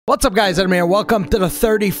What's up, guys? I'm here. Welcome to the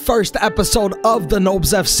 31st episode of the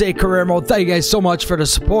Nobz FC career mode. Thank you guys so much for the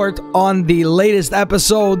support on the latest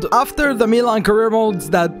episode. After the Milan career modes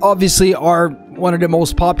that obviously are one of the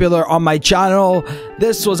most popular on my channel,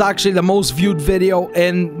 this was actually the most viewed video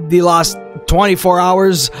in the last 24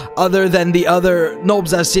 hours other than the other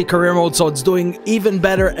Nobz FC career mode, so it's doing even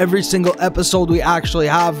better every single episode we actually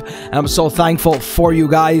have. And I'm so thankful for you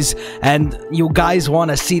guys, and you guys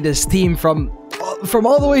want to see this team from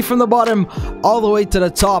all the way from the bottom all the way to the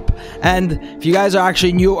top. And if you guys are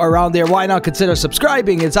actually new around there, why not consider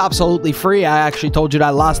subscribing? It's absolutely free. I actually told you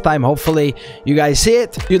that last time. Hopefully you guys see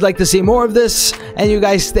it. If you'd like to see more of this and you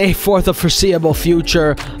guys stay for the foreseeable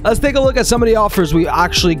future, let's take a look at some of the offers we've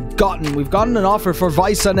actually gotten. We've gotten an offer for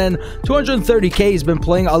Vysanen. 230k. He's been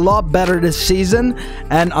playing a lot better this season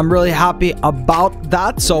and I'm really happy about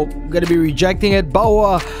that, so I'm gonna be rejecting it.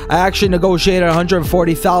 Boa, I actually negotiated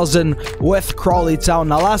 140,000 with Crawley Town.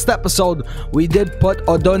 Now, last episode we did put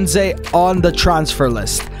Odunze on the transfer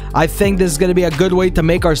list. I think this is going to be a good way to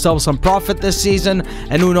make ourselves some profit this season,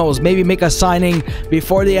 and who knows, maybe make a signing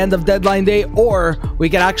before the end of deadline day, or we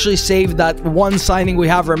can actually save that one signing we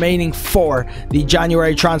have remaining for the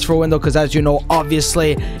January transfer window, because as you know,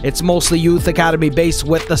 obviously it's mostly youth academy based,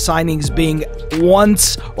 with the signings being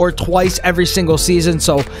once or twice every single season.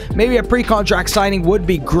 So maybe a pre-contract signing would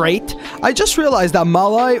be great. I just realized that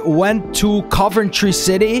Malai went to Coventry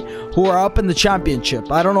City, who are up in the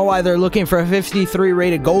championship. I don't know why they're looking for a 53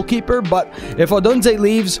 rated goalkeeper, but if Odunze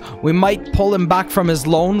leaves, we might pull him back from his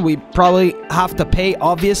loan. We probably have to pay,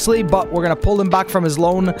 obviously, but we're going to pull him back from his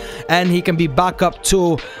loan and he can be back up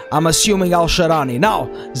to, I'm assuming, Al Sharani. Now,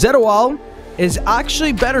 Zeroual is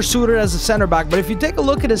actually better suited as a center back, but if you take a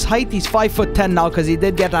look at his height, he's 5'10" now, because he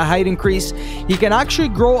did get a height increase. He can actually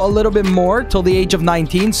grow a little bit more till the age of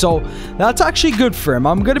 19, so that's actually good for him.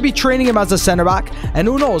 I'm going to be training him as a center back, and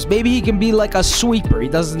who knows, maybe he can be like a sweeper. He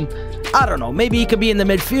doesn't, I don't know, maybe he could be in the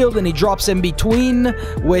midfield and he drops in between,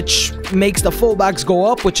 which makes the fullbacks go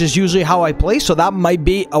up, which is usually how I play, so that might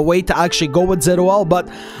be a way to actually go with Zeroual. But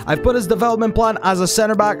I've put his development plan as a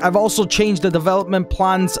center back. I've also changed the development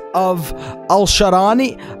plans of Al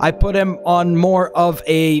Sharani. I put him on more of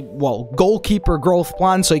a, well, goalkeeper growth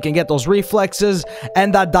plan, so he can get those reflexes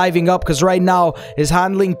and that diving up, because right now his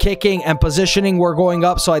handling, kicking, and positioning were going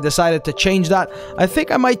up, so I decided to change that. I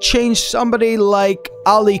think I might change somebody like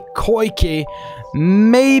Ali Koike,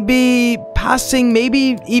 maybe passing,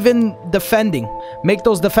 maybe even defending, make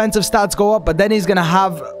those defensive stats go up, but then he's gonna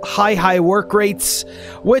have high work rates,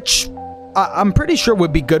 which I'm pretty sure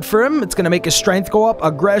would be good for him. It's going to make his strength go up,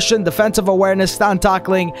 aggression, defensive awareness, stand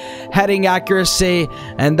tackling, heading accuracy,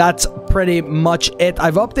 and that's pretty much it.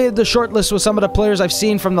 I've updated the short list with some of the players I've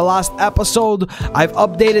seen from the last episode. I've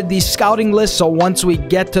updated the scouting list, so once we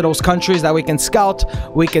get to those countries that we can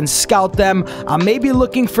scout them. I'm maybe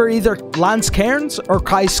looking for either Lance Cairns or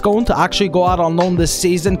Kai Scone to actually go out on loan this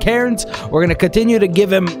season. Cairns, we're going to continue to give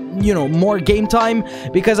him, you know, more game time,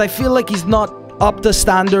 because I feel like he's not up to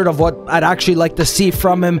standard of what I'd actually like to see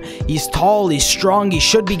from him. He's tall, he's strong, he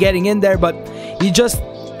should be getting in there, but he just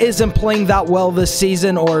isn't playing that well this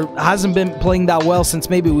season, or hasn't been playing that well since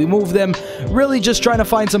maybe we moved him. Really just trying to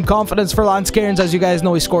find some confidence for Lance Cairns. As you guys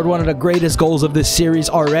know, he scored one of the greatest goals of this series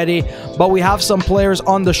already, but we have some players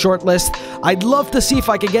on the short list. I'd love to see if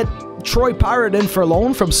I could get Troy Parrott in for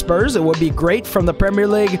loan from Spurs. It would be great, from the Premier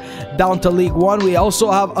League down to League One. We also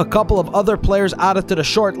have a couple of other players added to the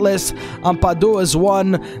short list. Ampadu is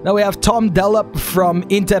one. Now we have Tom Delap from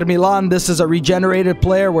Inter Milan. This is a regenerated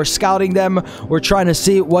player. We're scouting them. We're trying to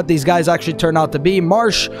see what these guys actually turn out to be.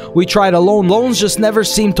 Marsh, we tried a loan. Loans just never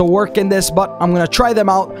seem to work in this, but I'm going to try them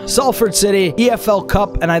out. Salford City, EFL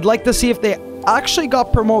Cup, and I'd like to see if they actually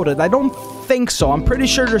got promoted. I don't think so. I'm pretty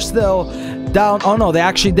sure they're still down. Oh no, they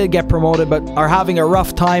actually did get promoted, but are having a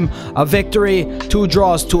rough time. A victory, 2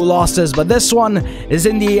 draws, 2 losses, but this one is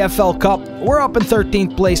in the EFL Cup. We're up in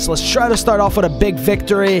 13th place. Let's try to start off with a big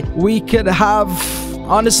victory. We could have,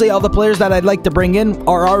 honestly, all the players that I'd like to bring in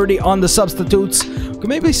are already on the substitutes. We could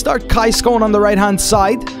maybe start Kai Scone on the right hand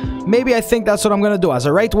side. Maybe I think that's what I'm going to do. As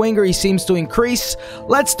a right winger, he seems to increase.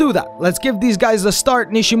 Let's do that. Let's give these guys the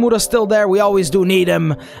start. Nishimura's still there. We always do need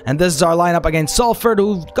him. And this is our lineup against Salford,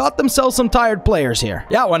 who got themselves some tired players here.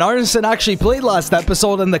 Yeah, when Arneson actually played last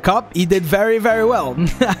episode in the Cup, he did very well.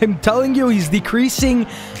 I'm telling you, he's decreasing,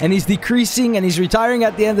 and he's decreasing, and he's retiring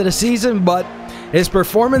at the end of the season, but his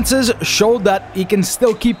performances showed that he can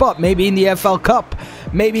still keep up. Maybe in the FL Cup,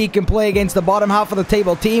 maybe he can play against the bottom half of the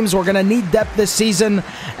table teams. We're going to need depth this season,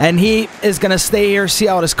 and he is going to stay here, see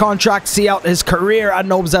out his contract, see out his career at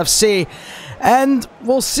Nobz FC. And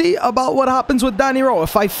we'll see about what happens with Danny Rowe.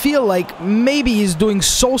 If I feel like maybe he's doing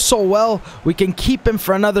so well, we can keep him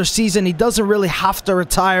for another season. He doesn't really have to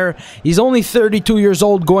retire. He's only 32 years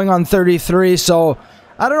old, going on 33, so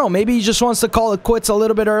I don't know. Maybe he just wants to call it quits a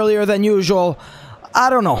little bit earlier than usual.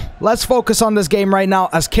 I don't know. Let's focus on this game right now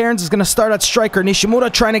as Cairns is going to start at striker.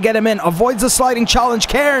 Nishimura trying to get him in. Avoids the sliding challenge.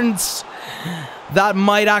 Cairns! That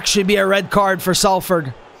might actually be a red card for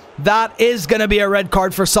Salford. That is going to be a red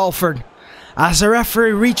card for Salford. As the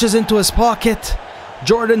referee reaches into his pocket,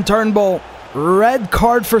 Jordan Turnbull, red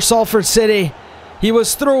card for Salford City. He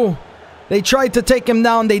was through. They tried to take him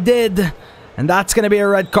down. They did. And that's going to be a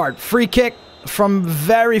red card. Free kick from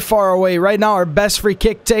very far away. Right now, our best free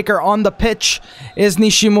kick taker on the pitch is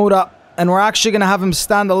Nishimura. And we're actually going to have him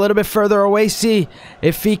stand a little bit further away. See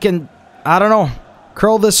if he can, I don't know,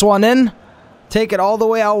 curl this one in. Take it all the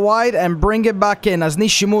way out wide and bring it back in as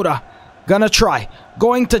Nishimura. Going to try.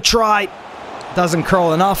 Doesn't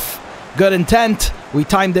curl enough. Good intent. We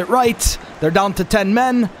timed it right. They're down to 10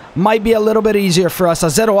 men. Might be a little bit easier for us.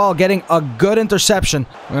 Azeroal getting a good interception.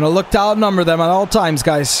 We're going to look to outnumber them at all times,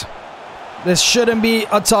 guys. This shouldn't be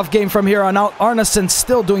a tough game from here on out. Arneson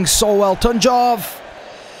still doing so well. Tunjov.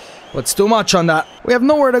 What's too much on that? We have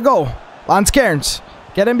nowhere to go. Lance Cairns.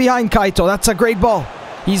 Get in behind Kaito. That's a great ball.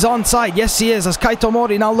 He's onside. Yes, he is. As Kaito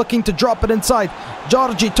Mori now looking to drop it inside.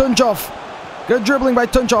 Georgi Tunjov. Good dribbling by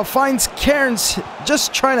Tunjov. Finds Cairns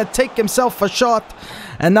just trying to take himself a shot.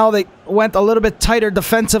 And now they went a little bit tighter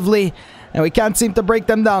defensively. And we can't seem to break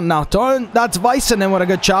them down now. That's Väisänen with a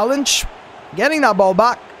good challenge. Getting that ball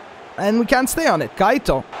back. And we can't stay on it.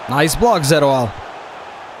 Kaito. Nice block, Zeroal.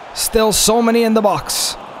 Still so many in the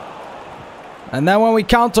box. And then when we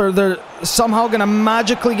counter, they're somehow going to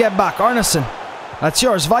magically get back. Arneson. That's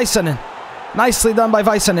yours. Väisänen. Nicely done by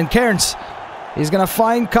Väisänen. Cairns. He's going to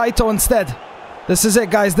find Kaito instead. This is it,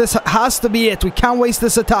 guys. This has to be it. We can't waste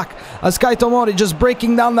this attack. As Kaito Mori just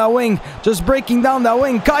breaking down that wing.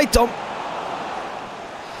 Kaito.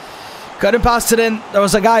 Couldn't pass it in. There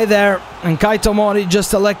was a guy there. And Kaito Mori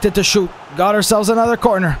just elected to shoot. Got ourselves another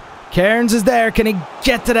corner. Cairns is there. Can he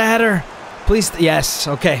get to the header? Please. Yes.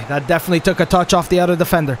 Okay. That definitely took a touch off the other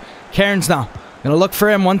defender. Cairns now. Gonna look for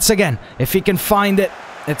him once again. If he can find it.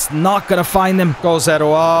 It's not gonna find him. Go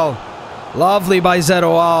Zeroal. Lovely by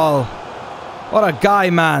Zeroal. What a guy,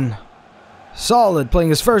 man. Solid. Playing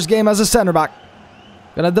his first game as a center back.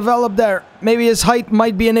 Gonna develop there. Maybe his height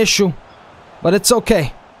might be an issue. But it's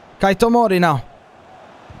okay. Kaito Mori now.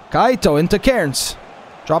 Kaito into Cairns.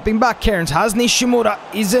 Dropping back. Cairns has Nishimura.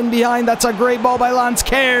 He's in behind. That's a great ball by Lance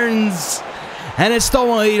Cairns. And it's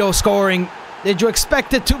Tomohiro scoring. Did you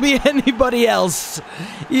expect it to be anybody else?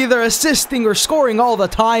 Either assisting or scoring all the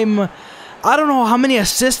time. I don't know how many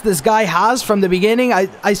assists this guy has from the beginning.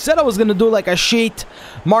 I said I was going to do like a sheet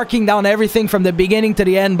marking down everything from the beginning to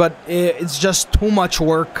the end, but it's just too much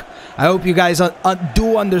work. I hope you guys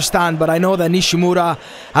do understand, but I know that Nishimura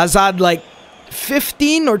has had like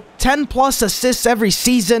 15 or 10 plus assists every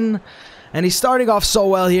season, and he's starting off so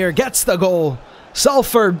well here. Gets the goal.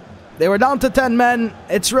 Salford, they were down to 10 men.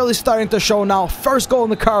 It's really starting to show now. First goal in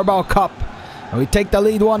the Carabao Cup. And we take the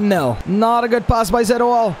lead 1-0. Not a good pass by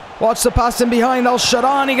Zeroal. Watch the pass in behind. El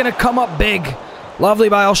Shaarawy going to come up big. Lovely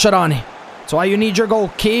by El Shaarawy. That's why you need your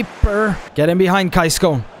goalkeeper. Get in behind Kai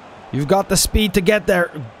Scone. You've got the speed to get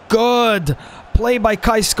there. Good play by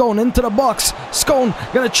Kai Scone into the box. Scone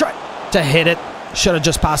going to try to hit it. Should have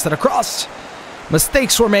just passed it across.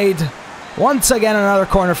 Mistakes were made. Once again, another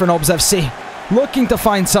corner for Nobz FC. Looking to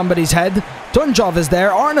find somebody's head. Tunjov is there.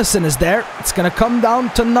 Arneson is there. It's going to come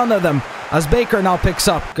down to none of them. As Baker now picks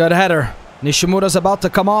up. Good header. Nishimura's about to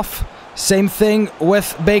come off. Same thing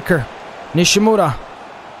with Baker. Nishimura.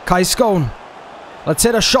 Kai Scone. Let's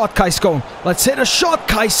hit a shot, Kai Scone. Let's hit a shot,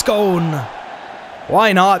 Kai Scone.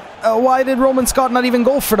 Why not? Why did Roman Scott not even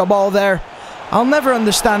go for the ball there? I'll never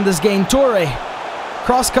understand this game. Toure.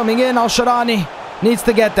 Cross coming in. El Shaarawy needs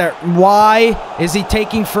to get there. Why is he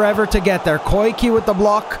taking forever to get there? Koiki with the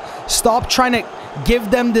block. Stop trying to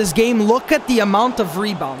give them this game. Look at the amount of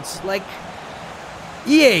rebounds. Like,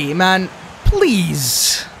 yay, man.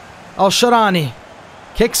 Please. El Shaarawy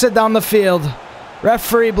kicks it down the field.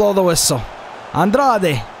 Referee blow the whistle.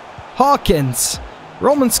 Andrade. Hawkins.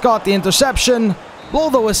 Roman Scott the interception. Blow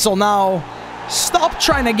the whistle now. Stop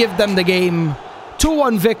trying to give them the game.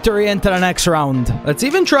 2-1 victory into the next round. Let's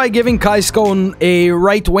even try giving Kai Scone a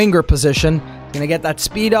right winger position. Gonna get that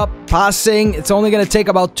speed up, passing. It's only gonna take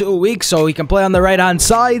about 2 weeks, so he can play on the right hand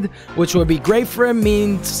side, which would be great for him.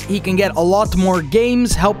 Means he can get a lot more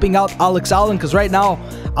games helping out Alex Allen, because right now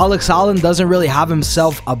Alex Allen doesn't really have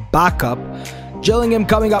himself a backup. Gillingham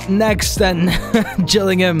coming up next, and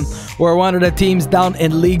Gillingham were one of the teams down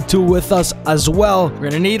in League 2 with us as well. We're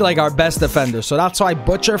going to need like our best defender, so that's why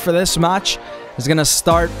Butcher for this match is going to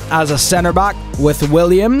start as a center back with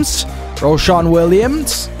Williams. Roshan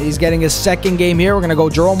Williams, he's getting his second game here. We're going to go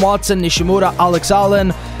Jerome Watson, Nishimura, Alex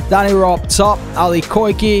Allen, Danny Rowe up top, Ali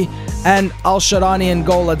Koiki, and Al-Sharani in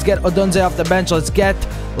goal. Let's get Odunze off the bench. Let's get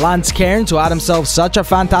Lance Cairns, who had himself such a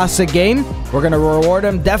fantastic game. We're going to reward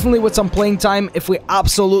him definitely with some playing time if we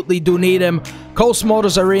absolutely do need him. Coast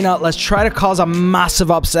Motors Arena, let's try to cause a massive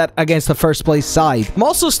upset against the first place side. I'm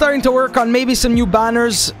also starting to work on maybe some new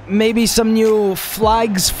banners, maybe some new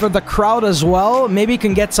flags for the crowd as well. Maybe you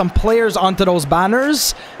can get some players onto those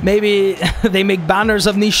banners. Maybe they make banners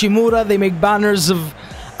of Nishimura, they make banners of,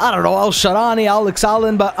 I don't know, Al-Sharani, Alex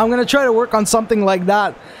Allen, but I'm going to try to work on something like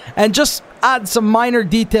that and just add some minor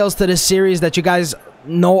details to this series that you guys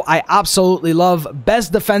know I absolutely love.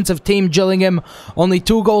 Best defensive team, Gillingham. Only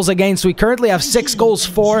 2 goals against. We currently have 6 goals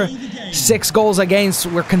for, 6 goals against.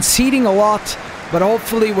 We're conceding a lot, but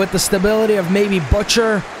hopefully with the stability of maybe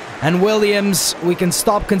Butcher and Williams, we can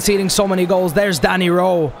stop conceding so many goals. There's Danny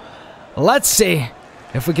Rowe. Let's see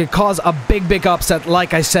if we could cause a big upset.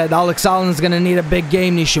 Like I said, Alex Allen's going to need a big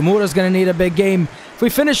game. Nishimura's going to need a big game. If we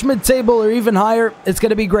finish mid-table or even higher, it's going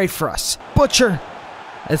to be great for us. Butcher.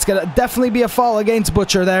 It's going to definitely be a foul against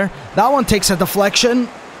Butcher there. That one takes a deflection.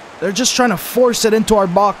 They're just trying to force it into our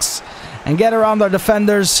box and get around our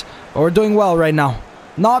defenders. But we're doing well right now.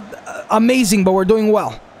 Not amazing, but we're doing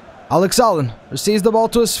well. Alex Allen receives the ball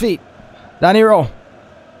to his feet. Danny Rowe.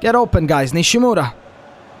 Get open, guys. Nishimura.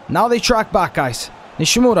 Now they track back, guys.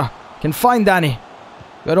 Nishimura can find Danny.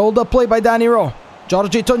 Good hold up play by Danny Rowe.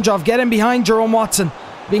 Georgi Tunjov getting behind Jerome Watson.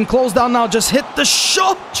 Being closed down now. Just hit the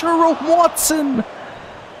shot, Jerome Watson.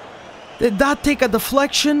 Did that take a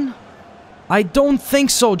deflection? I don't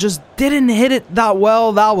think so. Just didn't hit it that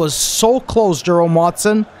well. That was so close, Jerome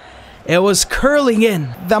Watson. It was curling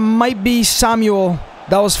in. That might be Samuel.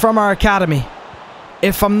 That was from our academy,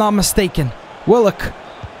 if I'm not mistaken. Willock.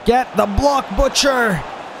 Get the block, Butcher.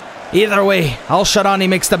 Either way, Al-Sharani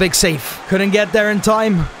makes the big save. Couldn't get there in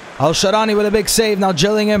time. Al-Sharani with a big save. Now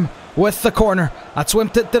Gillingham with the corner. That's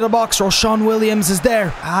whipped it to the box. Roshan Williams is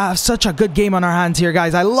there. Such a good game on our hands here,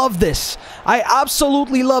 guys. I love this. I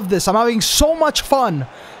absolutely love this. I'm having so much fun.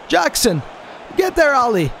 Jackson. Get there,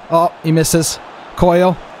 Ali. Oh, he misses.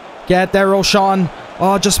 Coyle. Get there, Roshan.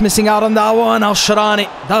 Oh, just missing out on that one. Al-Sharani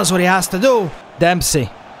does what he has to do. Dempsey.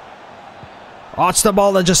 Watch the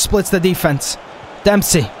ball that just splits the defense.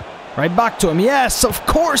 Dempsey. Right back to him. Yes, of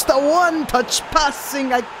course, the one-touch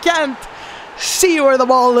passing. I can't see where the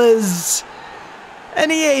ball is. And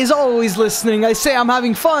EA is always listening. I say I'm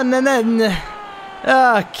having fun, and then...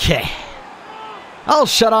 Okay.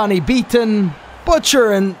 Al-Sharani beaten.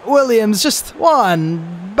 Butcher and Williams, just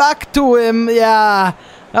one. Back to him. Yeah.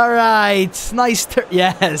 Alright. Nice turn.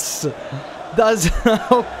 Yes. Does...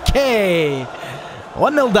 Okay.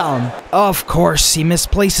 1-0 down. Of course, he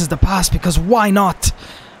misplaces the pass because why not?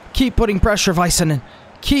 Keep putting pressure, Väisänen.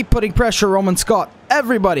 Keep putting pressure, Roman Scott.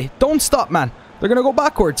 Everybody, don't stop, man. They're going to go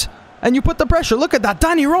backwards. And you put the pressure. Look at that.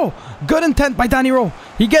 Danny Rowe. Good intent by Danny Rowe.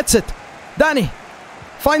 He gets it. Danny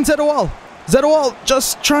finds Zedowal. Zedowal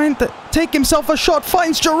just trying to take himself a shot.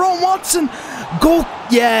 Finds Jerome Watson. Go.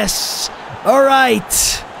 Yes. All right.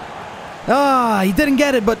 He didn't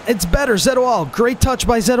get it, but it's better. Zedowal. Great touch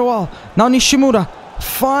by Zedowal. Now Nishimura.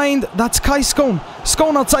 Find, that's Kai Scone.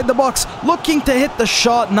 Scone outside the box, looking to hit the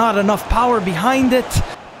shot. Not enough power behind it.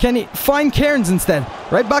 Can he find Cairns instead?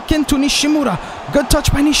 Right back into Nishimura. Good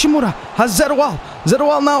touch by Nishimura. Has Zedowal.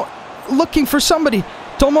 Zedowal now looking for somebody.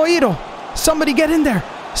 Tomohiro. Somebody get in there.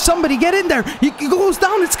 Somebody get in there. He goes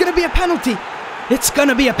down. It's going to be a penalty. It's going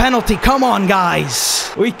to be a penalty. Come on,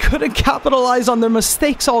 guys. We couldn't capitalize on their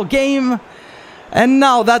mistakes all game. And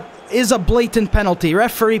now that is a blatant penalty.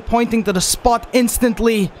 Referee pointing to the spot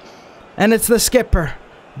instantly. And it's the skipper,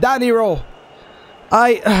 Danny Rowe.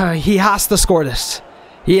 He has to score this.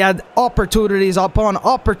 He had opportunities upon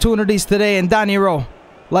opportunities today, and Danny Rowe.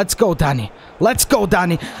 Let's go, Danny. Let's go,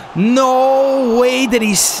 Danny. No way that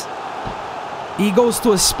he goes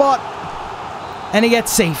to his spot, and he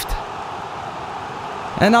gets saved.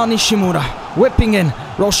 And now Nishimura whipping in.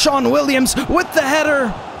 Roshan Williams with the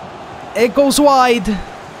header. It goes wide.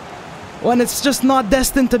 When it's just not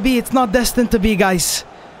destined to be, it's not destined to be, guys.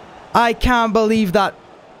 I can't believe that.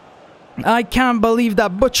 I can't believe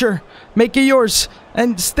that. Butcher, make it yours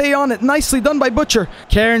and stay on it. Nicely done by Butcher.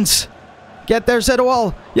 Cairns, get there,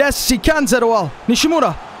 Zedowal. Yes, he can, Zedowal.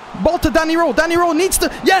 Nishimura, ball to Danny Rowe. Danny Rowe needs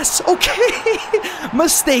to... Yes, okay.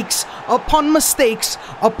 Mistakes upon mistakes,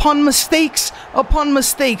 upon mistakes, upon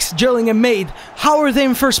mistakes Gillingham made. How are they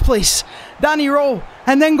in first place? Danny Rowe,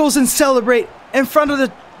 and then goes and celebrate in front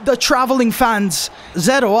of the traveling fans.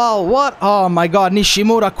 Zeroual, what? Oh my god,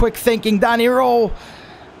 Nishimura, quick thinking. Danny Rowe,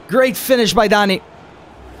 great finish by Danny.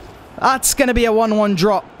 That's going to be a 1-1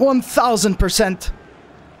 draw. 1,000%.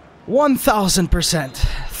 1,000%.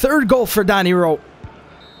 Third goal for Danny Rowe.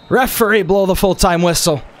 Referee blow the full-time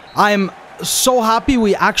whistle. I'm so happy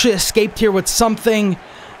we actually escaped here with something.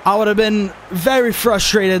 I would have been very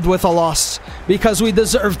frustrated with a loss because we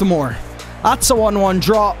deserved more. That's a 1-1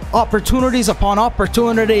 draw. Opportunities upon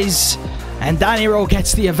opportunities. And Danny Rowe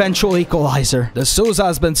gets the eventual equalizer. The Souza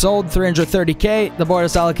has been sold, 330k. The board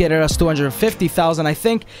has allocated us 250,000. I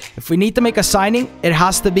think if we need to make a signing, it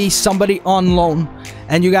has to be somebody on loan.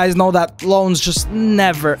 And you guys know that loans just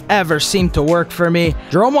never, ever seem to work for me.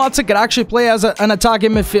 Jerome Watson could actually play as an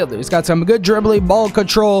attacking midfielder. He's got some good dribbling, ball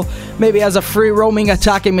control. Maybe as a free roaming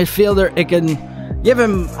attacking midfielder, it can give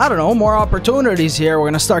him, I don't know, more opportunities here. We're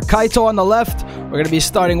going to start Kaito on the left. We're going to be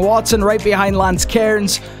starting Watson right behind Lance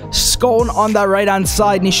Cairns. Scone on that right-hand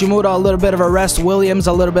side. Nishimura, a little bit of a rest. Williams,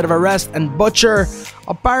 a little bit of a rest. And Butcher,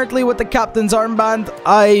 apparently with the captain's armband.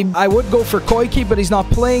 I would go for Koike, but he's not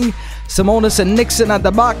playing. Simonis and Nixon at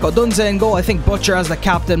the back. Odunze in goal. I think Butcher as the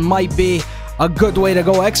captain might be a good way to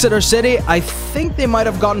go. Exeter City, I think they might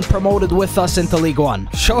have gotten promoted with us into League One.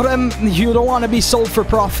 Show them you don't want to be sold for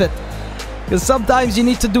profit. Because sometimes you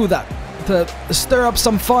need to do that to stir up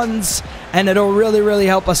some funds, and it'll really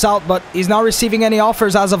help us out. But he's not receiving any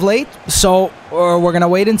offers as of late, so we're gonna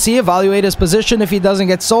wait and see, evaluate his position if he doesn't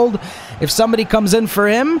get sold. If somebody comes in for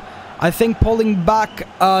him, I think pulling back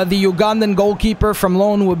the Ugandan goalkeeper from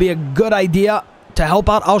loan would be a good idea to help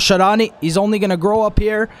out Al Sharani. He's only gonna grow up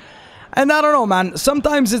here, and I don't know, man,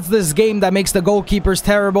 sometimes it's this game that makes the goalkeepers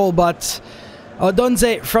terrible. But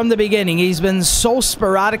Odunze, from the beginning, he's been so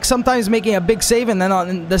sporadic, sometimes making a big save, and then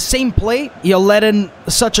on the same play, you'll let in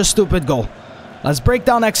such a stupid goal. Let's break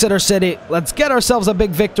down Exeter City. Let's get ourselves a big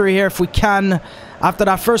victory here if we can. After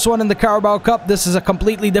that first one in the Carabao Cup, this is a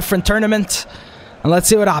completely different tournament. And let's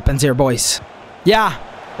see what happens here, boys. Yeah,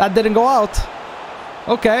 that didn't go out.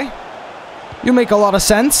 Okay. You make a lot of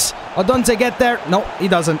sense. Odunze get there. No, he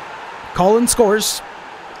doesn't. Colin scores.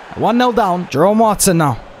 1-0 down. Jerome Watson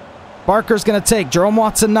now. Barker's going to take. Jerome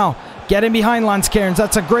Watson now. Getting behind Lance Cairns.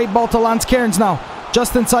 That's a great ball to Lance Cairns now.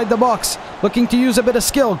 Just inside the box. Looking to use a bit of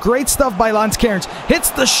skill. Great stuff by Lance Cairns. Hits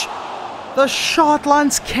the shot,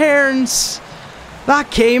 Lance Cairns. That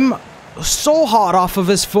came so hot off of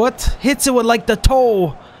his foot. Hits it with like the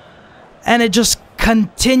toe. And it just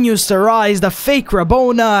continues to rise. The fake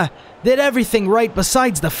Rabona did everything right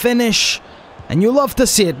besides the finish. And you love to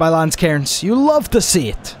see it by Lance Cairns. You love to see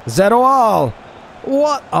it. Zeroual.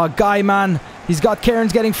 What a guy, man. He's got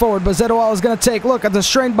Cairns getting forward, but Zeroual is going to take. Look at the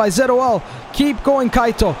strength by Zeroual. Keep going,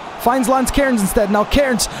 Kaito. Finds Lance Cairns instead. Now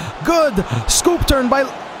Cairns. Good. Scoop turn by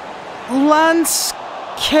Lance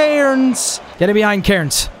Cairns. Getting behind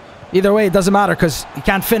Cairns. Either way, it doesn't matter because he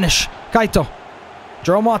can't finish. Kaito.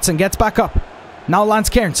 Jerome Watson gets back up. Now Lance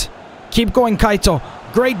Cairns. Keep going, Kaito.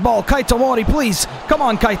 Great ball. Kaito Mori, please. Come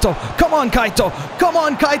on, Kaito. Come on, Kaito. Come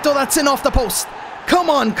on, Kaito. That's in off the post. Come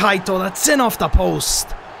on, Kaito. That's in off the post.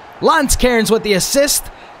 Lance Cairns with the assist.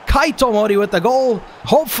 Kaito Mori with the goal.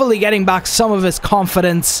 Hopefully getting back some of his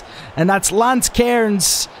confidence. And that's Lance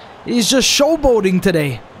Cairns. He's just showboating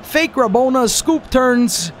today. Fake Rabona, scoop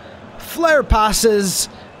turns, flare passes.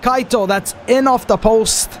 Kaito, that's in off the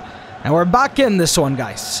post. And we're back in this one,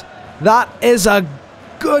 guys. That is a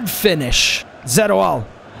good finish. Zeroual.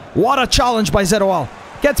 What a challenge by Zeroual.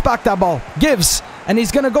 Gets back that ball. Gives. And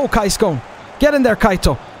he's going to go, Kai Scone. Get in there,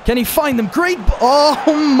 Kaito. Can he find him? Great.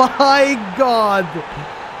 Oh my god.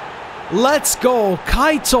 Let's go.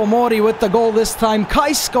 Kaito Mori with the goal this time.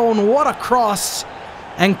 Kai Scone, what a cross.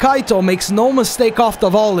 And Kaito makes no mistake off the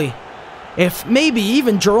volley. If maybe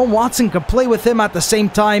even Jerome Watson could play with him at the same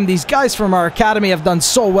time. These guys from our academy have done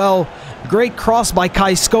so well. Great cross by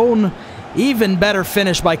Kai Scone. Even better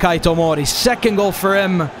finish by Kaito Mori. Second goal for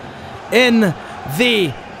him in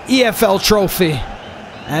the EFL trophy.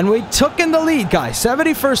 And we took in the lead, guys.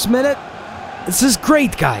 71st minute. This is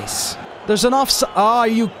great, guys. There's an offside. Oh, are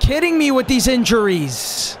you kidding me with these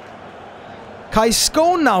injuries? Kai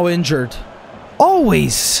Scone now injured.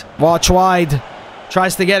 Always. Watch wide.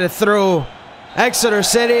 Tries to get it through. Exeter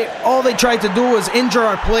City. All they tried to do was injure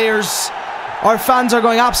our players. Our fans are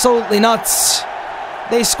going absolutely nuts.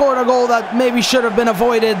 They scored a goal that maybe should have been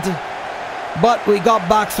avoided. But we got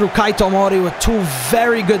back through Kaito Mori with two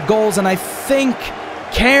very good goals. And I think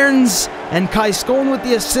Cairns and Kai Scone with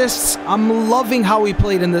the assists. I'm loving how we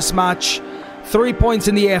played in this match. 3 points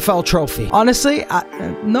in the AFL trophy. Honestly,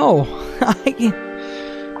 no.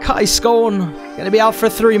 Kai Scone gonna be out for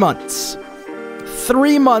 3 months.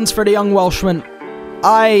 3 months for the young Welshman.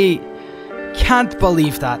 I can't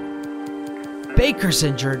believe that. Baker's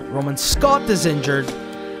injured. Roman Scott is injured.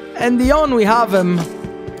 And Dion, we have him.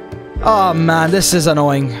 Oh man, this is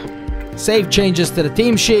annoying. Save changes to the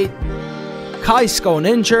team sheet. Kai Scone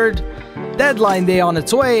injured. Deadline day on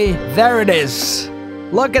its way. There it is.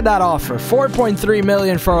 Look at that offer. 4.3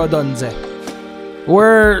 million for Odunze.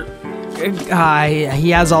 He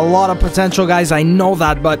has a lot of potential, guys. I know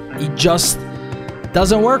that, but he just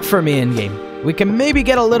doesn't work for me in game. We can maybe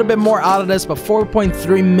get a little bit more out of this, but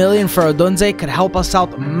 4.3 million for Odunze could help us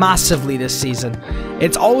out massively this season.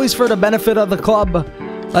 It's always for the benefit of the club.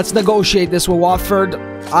 Let's negotiate this with Watford.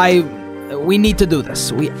 We need to do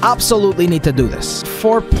this. We absolutely need to do this.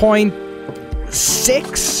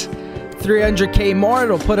 4.6, 300k more.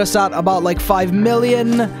 It'll put us at about like 5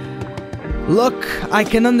 million. Look, I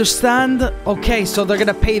can understand. Okay, so they're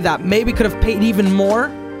gonna pay that. Maybe could have paid even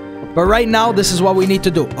more. But right now, this is what we need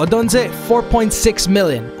to do. Odunze, 4.6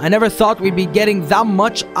 million. I never thought we'd be getting that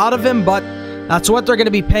much out of him, but that's what they're going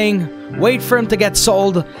to be paying. Wait for him to get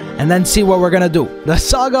sold, and then see what we're going to do. The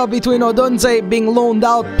saga between Odunze being loaned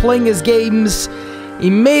out, playing his games. He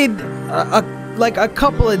made a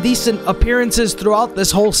couple of decent appearances throughout this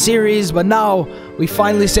whole series, but now we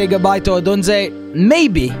finally say goodbye to Odunze.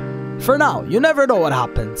 Maybe, for now. You never know what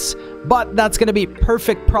happens. But that's going to be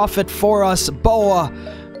perfect profit for us. Boa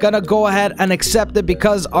gonna go ahead and accept it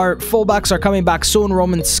because our fullbacks are coming back soon,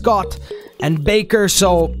 Roman Scott and Baker,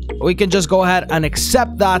 so we can just go ahead and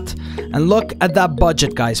accept that. And look at that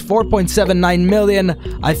budget, guys. 4.79 million.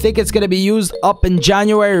 I think it's gonna be used up in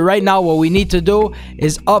January. Right now, what we need to do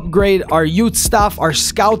is upgrade our youth staff, our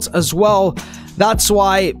scouts as well. That's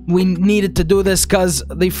why we needed to do this, because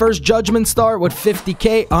the first judgment star with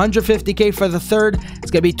 50k, 150k for the third. It's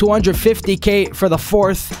gonna be 250k for the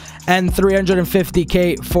fourth, and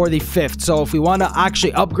 350k for the fifth. So if we want to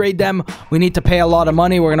actually upgrade them, we need to pay a lot of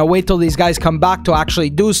money. We're going to wait till these guys come back to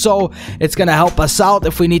actually do so. It's going to help us out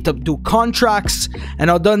if we need to do contracts.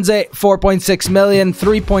 And Odunze, 4.6 million,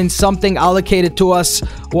 3 point something allocated to us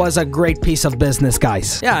was a great piece of business,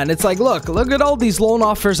 guys. Yeah, and it's like, look at all these loan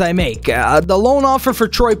offers I make. The loan offer for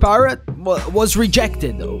Troy Parrott was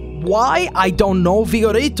rejected. Why? I don't know.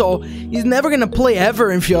 Vigorito, he's never going to play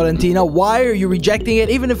ever in Fiorentina. Why are you rejecting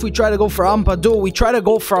it? Even if we try to go for Ampadu, we try to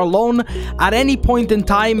go for a loan at any point in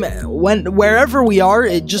time, wherever we are,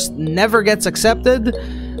 it just never gets accepted.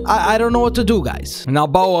 I don't know what to do, guys. Now,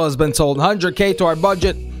 Boa has been sold. 100k to our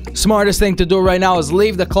budget. Smartest thing to do right now is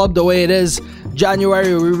leave the club the way it is.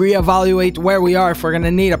 January, we reevaluate where we are, if we're going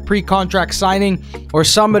to need a pre-contract signing or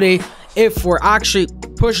somebody, if we're actually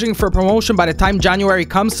pushing for promotion by the time January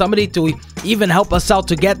comes, somebody to even help us out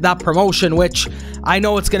to get that promotion, which I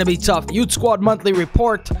know it's going to be tough. Youth Squad monthly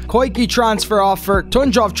report, Koiki transfer offer,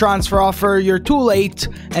 Tunjov transfer offer, you're too late,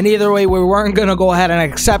 and either way, we weren't going to go ahead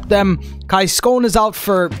and accept them. Kai Scone is out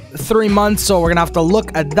for 3 months, so we're going to have to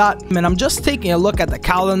look at that. And I'm just taking a look at the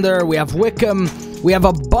calendar. We have Wickham. We have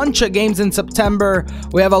a bunch of games in September.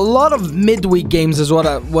 We have a lot of midweek games is what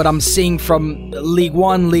I'm seeing from League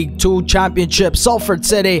 1, League 2, Championship, Salford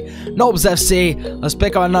City, Nobz FC. Let's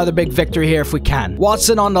pick up another big victory here if we can.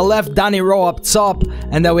 Watson on the left, Danny Rowe up top,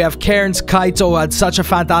 and then we have Cairns Kaito, who had such a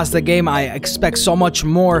fantastic game. I expect so much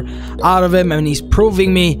more out of him, and he's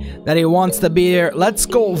proving me that he wants to be here. Let's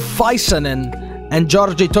go Vaisanen and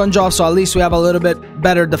Georgi Tunjov, so at least we have a little bit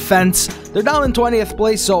better defense. They're down in 20th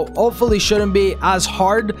place, so hopefully shouldn't be as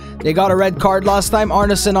hard. They got a red card last time.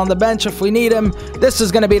 Arneson on the bench if we need him. This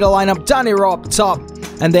is going to be the lineup. Danny Rowe up top,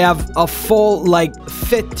 and they have a full,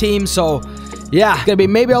 fit team, so yeah, it's going to be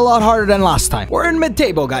maybe a lot harder than last time. We're in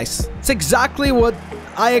mid-table, guys. It's exactly what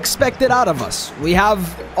I expected out of us. We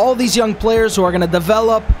have all these young players who are going to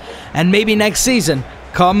develop, and maybe next season,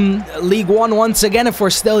 come League 1 once again, if we're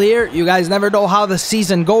still here, you guys never know how the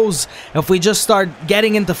season goes. If we just start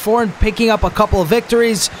getting into form, picking up a couple of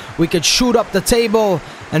victories, we could shoot up the table.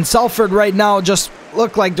 And Salford right now just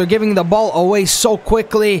look like they're giving the ball away so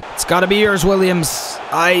quickly. It's got to be yours, Williams.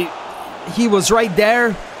 He was right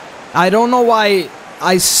there. I don't know why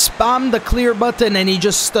I spammed the clear button and he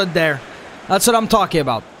just stood there. That's what I'm talking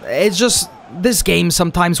about. It's just this game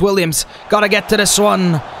sometimes. Williams, got to get to this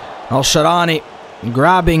one. Al-Sharani.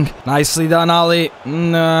 Grabbing. Nicely done, Ali.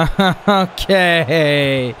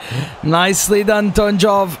 Okay. Nicely done,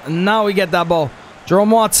 Tunjov. Now we get that ball.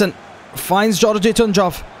 Jerome Watson finds Georgi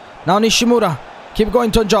Tunjov. Now Nishimura. Keep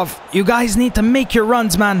going, Tunjov. You guys need to make your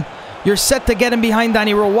runs, man. You're set to get him behind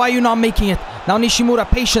Danny Rowe. Why are you not making it? Now Nishimura,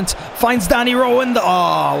 patience, finds Danny Rowe in the...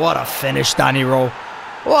 Oh, what a finish, Danny Rowe.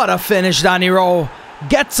 What a finish, Danny Rowe.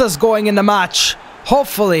 Gets us going in the match.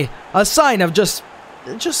 Hopefully, a sign of just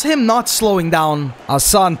him not slowing down.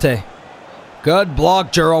 Asante. Good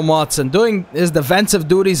block, Jerome Watson. Doing his defensive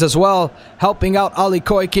duties as well. Helping out Ali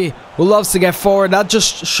Koiki, who loves to get forward. That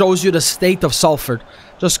just shows you the state of Salford.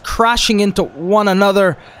 Just crashing into one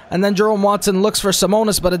another. And then Jerome Watson looks for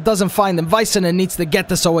Simonis, but it doesn't find him. Väisänen needs to get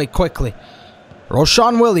this away quickly.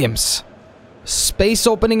 Roshan Williams. Space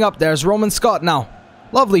opening up. There's Roman Scott now.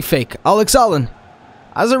 Lovely fake. Alex Allen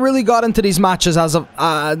hasn't really got into these matches as of,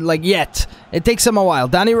 yet. It takes him a while.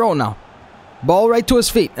 Danny Rowe now. Ball right to his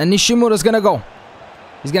feet. And Nishimura's going to go.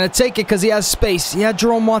 He's going to take it because he has space. He had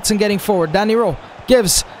Jerome Watson getting forward. Danny Rowe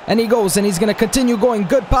gives. And he goes. And he's going to continue going.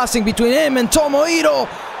 Good passing between him and Tomohiro.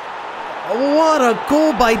 What a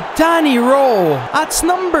goal by Danny Rowe. That's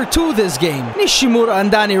number 2 this game. Nishimura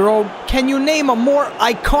and Danny Rowe. Can you name a more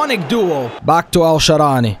iconic duo? Back to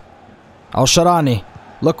Al-Sharani. Al-Sharani.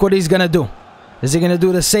 Look what he's going to do. Is he going to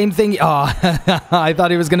do the same thing? Oh, I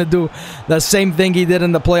thought he was going to do the same thing he did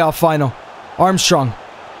in the playoff final. Armstrong.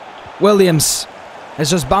 Williams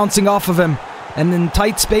is just bouncing off of him. And in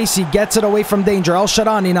tight space, he gets it away from danger.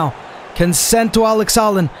 Al-Sharani now can send to Alex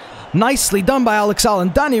Allen. Nicely done by Alex Allen.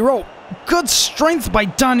 Danny Rowe. Good strength by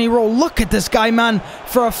Danny Rowe. Look at this guy, man.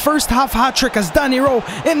 For a first half hat-trick as Danny Rowe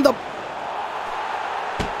in the...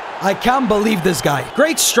 I can't believe this guy.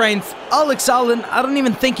 Great strength. Alex Allen, I don't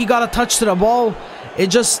even think he got a touch to the ball. It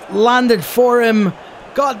just landed for him.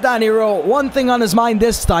 Got Danny Rowe. One thing on his mind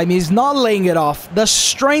this time. He's not laying it off. The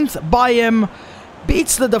strength by him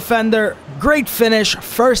beats the defender. Great finish.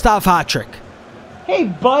 First half hat-trick. Hey,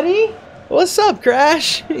 buddy. What's up,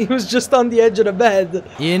 Crash? He was just on the edge of the bed.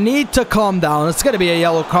 You need to calm down. It's going to be a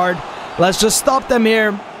yellow card. Let's just stop them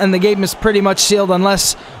here, and the game is pretty much sealed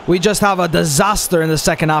unless we just have a disaster in the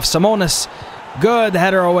second half. Simonis, good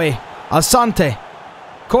header away. Asante,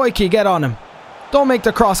 Koiki, get on him. Don't make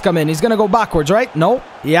the cross come in. He's going to go backwards, right? No,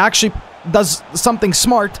 he actually does something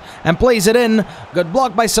smart and plays it in. Good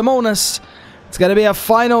block by Simonis. It's going to be a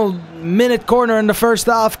final minute corner in the first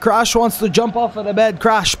half. Crash wants to jump off of the bed.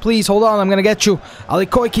 Crash, please, hold on. I'm going to get you. Ali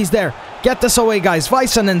Koiki's there. Get this away, guys.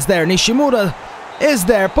 Väisänen's there. Nishimura is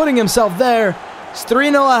there, putting himself there. It's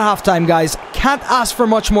 3-0 at halftime, guys. Can't ask for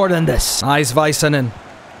much more than this. Nice, Väisänen.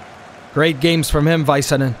 Great games from him,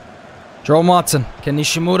 Väisänen. Jerome Watson. Can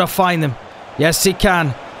Nishimura find him? Yes, he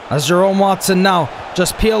can. As Jerome Watson now.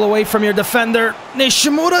 Just peel away from your defender.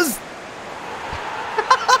 Nishimura's...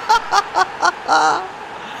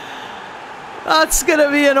 That's going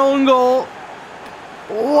to be an own goal.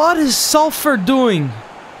 What is Salford doing?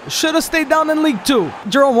 Should have stayed down in League 2.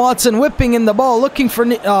 Jerome Watson whipping in the ball, looking for...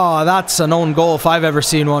 Oh, that's an own goal if I've ever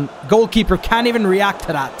seen one. Goalkeeper can't even react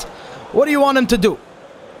to that. What do you want him to do?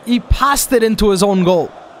 He passed it into his own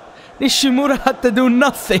goal. Nishimura had to do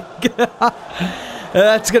nothing.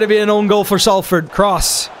 That's going to be an own goal for Salford.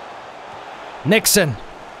 Cross. Nixon.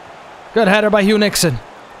 Good header by Hugh Nixon.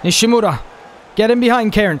 Nishimura. Get him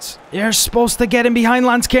behind Cairns. You're supposed to get him behind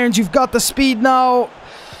Lance Cairns. You've got the speed now.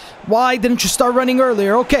 Why didn't you start running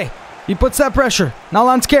earlier? Okay. He puts that pressure. Now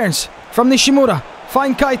Lance Cairns from Nishimura.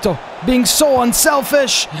 Find Kaito. Being so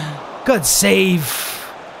unselfish. Good save.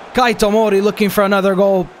 Kaito Mori looking for another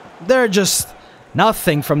goal. They're just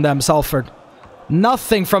nothing from them, Salford.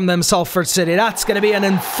 Nothing from them, Salford City. That's going to be an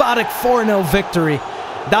emphatic 4-0 victory.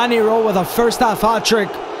 Danny Rowe with a first half hat-trick.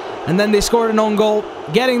 And then they scored an own goal.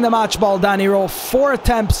 Getting the match ball, Danny Rowe. 4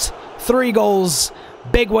 attempts, 3 goals.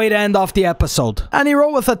 Big way to end off the episode. Danny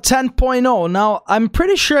Rowe with a 10.0. Now, I'm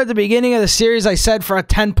pretty sure at the beginning of the series I said for a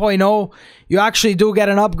 10.0, you actually do get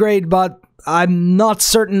an upgrade, but I'm not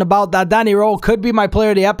certain about that. Danny Rowe could be my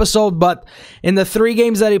player of the episode, but in the 3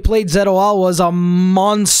 games that he played, Zeroual was a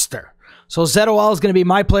monster. So Zeroual is going to be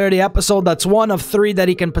my player of the episode. That's 1 of 3 that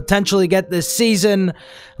he can potentially get this season.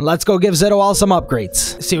 Let's go give Zeroual some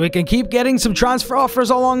upgrades. See, we can keep getting some transfer offers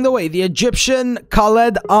along the way. The Egyptian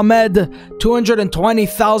Khaled Ahmed,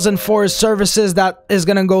 220,000 for his services. That is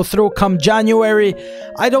going to go through come January.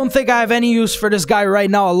 I don't think I have any use for this guy right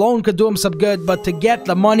now. A loan could do him some good, but to get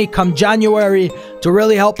the money come January to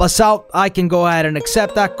really help us out, I can go ahead and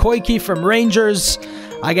accept that. Koiki from Rangers.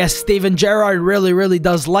 I guess Steven Gerrard really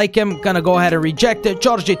does like him. Gonna go ahead and reject it.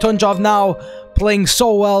 Georgi Tunjov now playing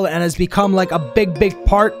so well and has become like a big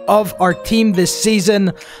part of our team this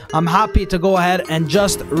season. I'm happy to go ahead and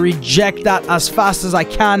just reject that as fast as I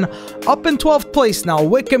can. Up in 12th place now.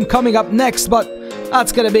 Wickham coming up next, but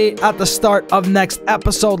that's going to be at the start of next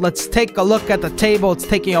episode. Let's take a look at the table. It's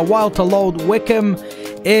taking a while to load. Wickham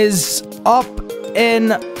is up in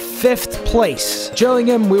 5th place.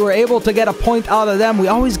 Gillingham, we were able to get a point out of them. We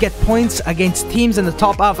always get points against teams in the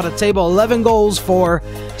top half of the table. 11 goals for,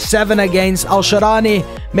 7 against. Al Sharani,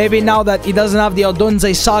 maybe now that he doesn't have the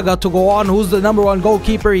Odunze saga to go on, who's the #1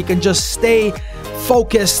 goalkeeper, he can just stay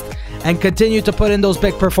focused and continue to put in those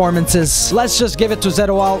big performances. Let's just give it to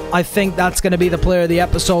Zeroual. I think that's going to be the player of the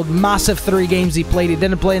episode. Massive 3 games he played. He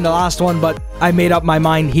didn't play in the last one, but I made up my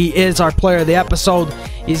mind. He is our player of the episode.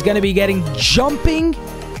 He's going to be getting jumping,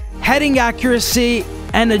 heading accuracy,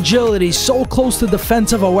 and agility. So close to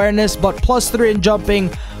defensive awareness, but +3 in jumping,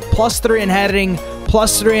 +3 in heading,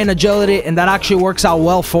 +3 in agility, and that actually works out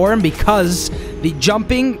well for him because the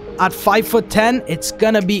jumping at 5'10", it's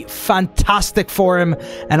gonna be fantastic for him,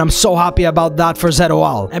 and I'm so happy about that for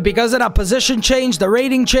Zeroual. And because of that position change, the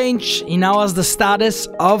rating change, he now has the status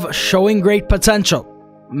of showing great potential.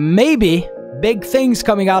 Maybe big things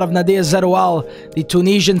coming out of Nadir Zeroual, the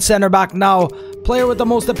Tunisian center back now. Player with the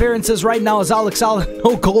most appearances right now is Alex Allen.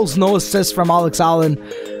 No goals, no assists from Alex Allen,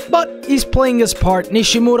 but he's playing his part.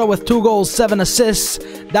 Nishimura with 2 goals, 7 assists.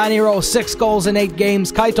 Danny Rowe, 6 goals in 8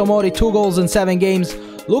 games. Kaito Mori, 2 goals in 7 games.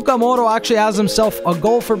 Luka Moro actually has himself a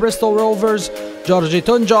goal for Bristol Rovers. Georgi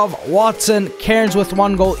Tunjov, Watson, Cairns with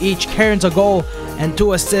 1 goal each. Cairns a goal and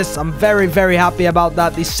 2 assists. I'm very, very happy about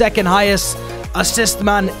that. The 2nd highest assist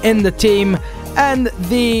man in the team. And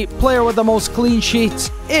the player with the most clean sheets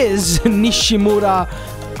is Nishimura.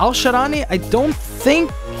 Al Sharani, I don't think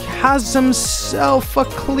has himself a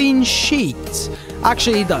clean sheet.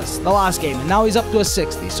 Actually, he does. The last game. And now he's up to a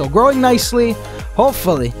 60. So growing nicely.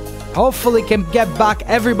 Hopefully can get back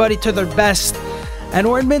everybody to their best. And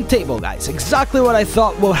we're in mid-table, guys. Exactly what I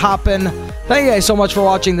thought would happen. Thank you guys so much for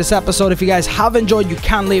watching this episode. If you guys have enjoyed, you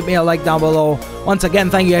can leave me a like down below. Once again,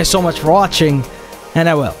 thank you guys so much for watching. And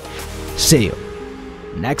I will see you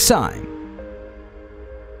next time.